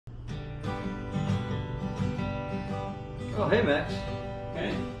Oh, hey, Max.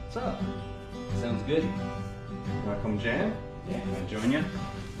 Hey, What's up? sounds good. You wanna come jam? Yeah, can I join you?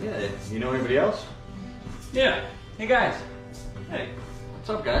 Yeah. You know anybody else? Yeah. Hey guys. Hey. What's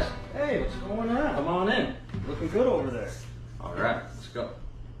up, guys? Hey, what's going on? Come on in. Looking good over there. All right, let's go.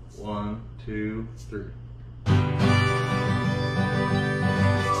 1, 2, 3.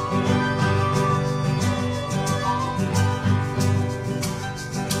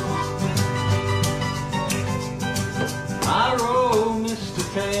 I roll Mr.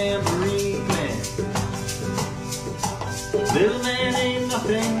 Tambourine Man. Little man ain't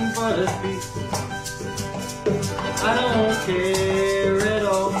nothing but a thief. I don't care at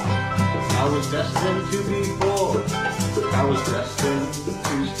all. I was destined to be poor. I was destined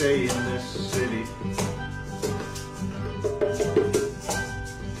to stay in this city.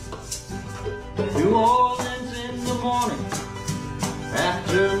 New Orleans in the morning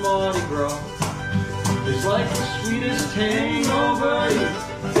after Mardi Gras is like the sweetest hangover you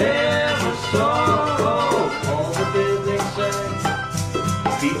ever saw. All the buildings sang,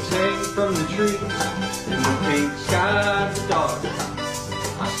 feet sang from the trees, and the pink sky the dark.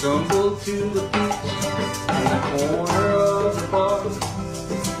 I stumbled to the beach in the corner of the bar,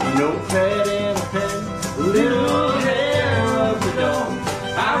 a notepad and a pen, a little hair of the dawn.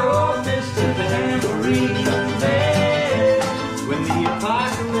 I wrote Mr. Tambourine Man. When the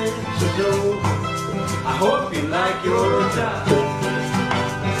apocalypse is over, I hope you like your job.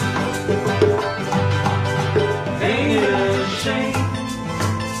 Ain't it a shame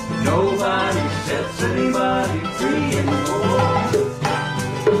nobody sets anybody free anymore?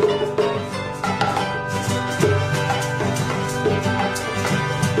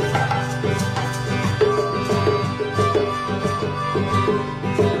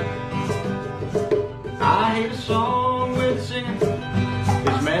 I hate a song where the singer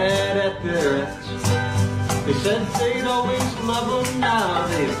is mad at their ex. They said they'd always love them, now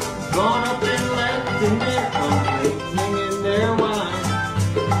they've gone up and left, and they're complaining in their wine.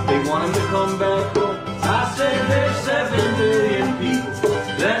 They want him to come back home. I say there's 7 billion people,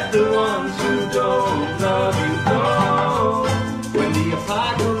 let the ones who don't love you go. When the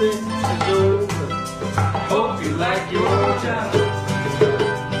apocalypse is over, hope you like your job.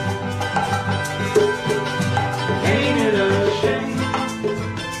 Ain't it a shame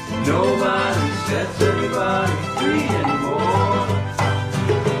nobody sets anybody free anymore?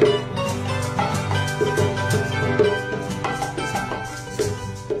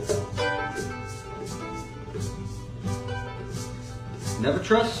 Never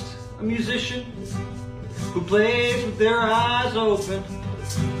trust a musician who plays with their eyes open.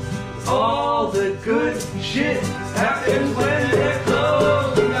 All the good shit happens when they're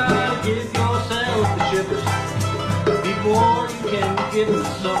closed. You gotta give yourself the shivers before you can give them to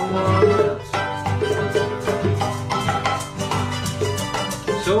someone else.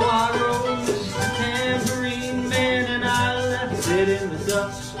 So I wrote Mr. Tambourine Man and I left it in the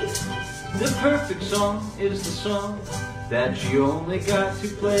dust. The perfect song is the song that you only got to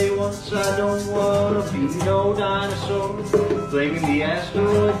play once. I don't wanna be no dinosaur, blaming the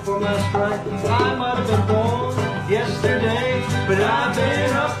asteroid for my strike. I might have been born yesterday, but I've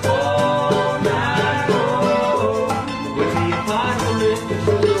been up all night long. When the apocalypse is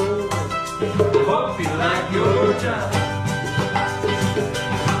over, I hope you like your job.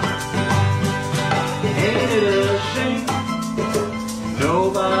 Ain't it a shame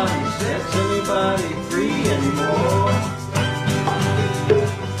nobody sets anybody free anymore?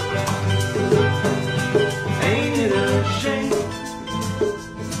 Ain't it a shame?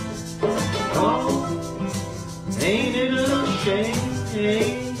 Oh, ain't it a shame?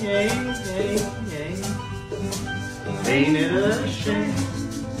 Ain't it a shame?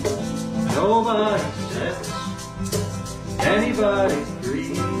 Nobody sets anybody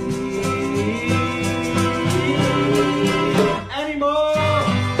free anymore.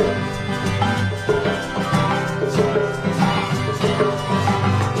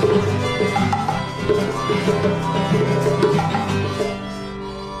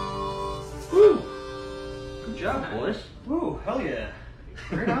 Woo! Good job, boys. Woo, hell yeah.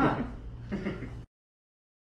 Right on.